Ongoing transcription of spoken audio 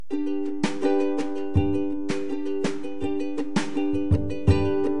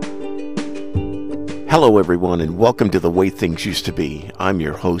Hello, everyone, and welcome to The Way Things Used to Be. I'm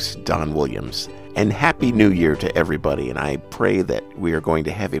your host, Don Williams. And Happy New Year to everybody, and I pray that we are going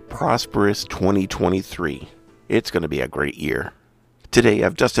to have a prosperous 2023. It's going to be a great year. Today,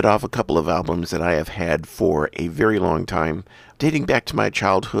 I've dusted off a couple of albums that I have had for a very long time, dating back to my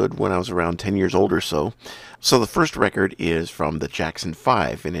childhood when I was around 10 years old or so. So the first record is from the Jackson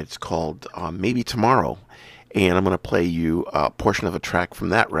 5, and it's called Maybe Tomorrow. And I'm going to play you a portion of a track from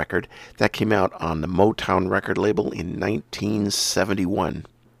that record that came out on the Motown record label in 1971.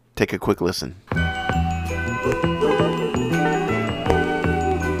 Take a quick listen.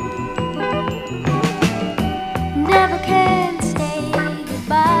 Never can say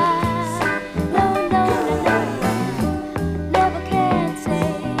goodbye. No, no, no, no. Never can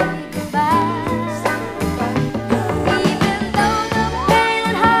say goodbye. Even though the pain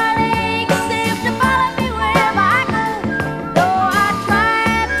and heartache seem to follow me wherever I go. Though I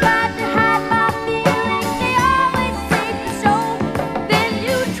tried to hide my feelings, they always seem to show. Then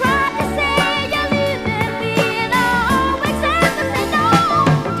you tried to say you're leaving me, and I always have to say no.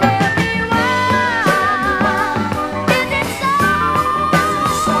 Tell me why. Is it so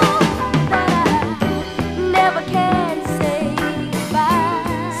that I never can say goodbye?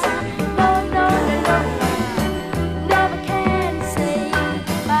 No, no, no, no. Never can say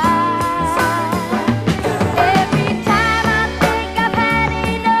goodbye. Every time I think I've had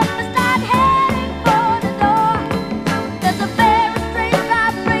enough, I start heading for the door. There's a very strange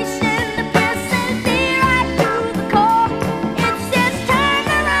vibration that pierces me right through the core. It says, turn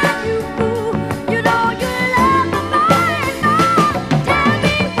around, you fool. You know you love me more and more. Tell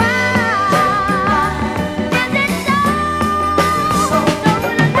me why. Is it so? Don't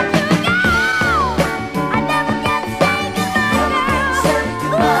wanna let you go. I never can say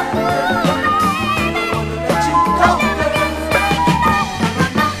goodbye, girl. Ooh,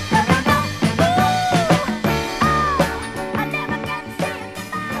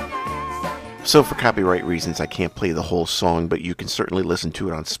 So for copyright reasons, I can't play the whole song, but you can certainly listen to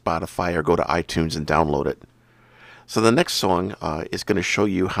it on Spotify or go to iTunes and download it. So the next song is going to show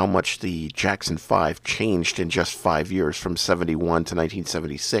you how much the Jackson 5 changed in just 5 years, from 71 to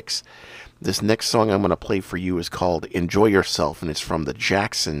 1976. This next song I'm going to play for you is called Enjoy Yourself, and it's from the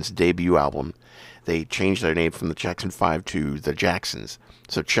Jacksons' debut album. They changed their name from the Jackson 5 to the Jacksons.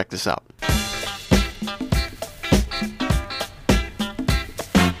 So check this out.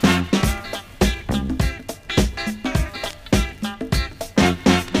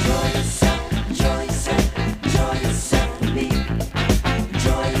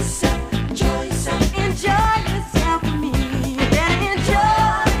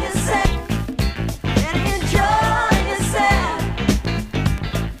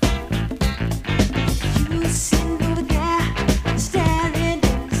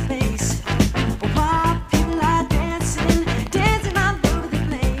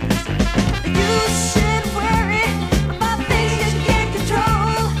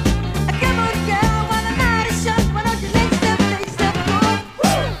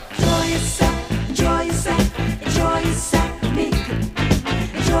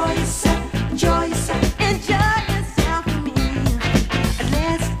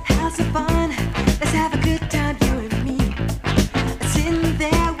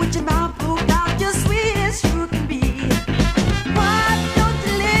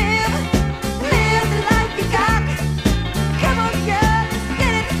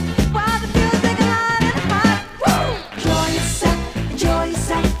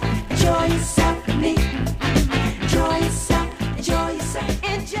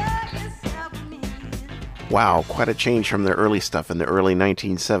 Wow, quite a change from their early stuff in the early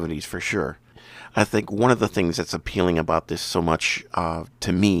 1970s for sure. I think one of the things that's appealing about this so much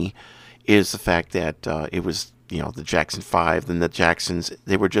to me is the fact that it was, the Jackson 5 and the Jacksons,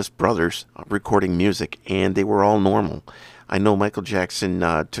 they were just brothers recording music, and they were all normal. I know Michael Jackson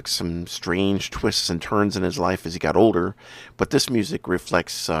took some strange twists and turns in his life as he got older, but this music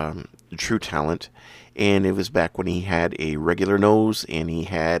reflects true talent. And it was back when he had a regular nose and he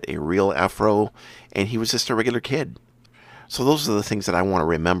had a real afro, and he was just a regular kid. So those are the things that I want to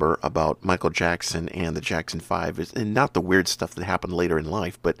remember about Michael Jackson and the Jackson 5, and not the weird stuff that happened later in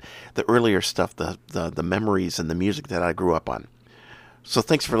life, but the earlier stuff, the memories and the music that I grew up on. So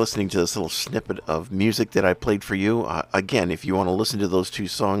thanks for listening to this little snippet of music that I played for you. Again, if you want to listen to those two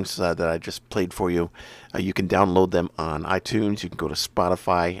songs that I just played for you, you can download them on iTunes. You can go to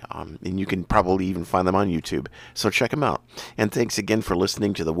Spotify, and you can probably even find them on YouTube. So check them out. And thanks again for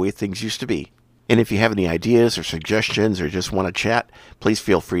listening to The Way Things Used to Be. And if you have any ideas or suggestions or just want to chat, please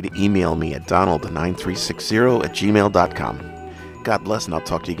feel free to email me at donald9360@gmail.com. God bless, and I'll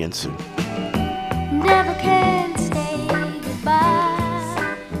talk to you again soon. never can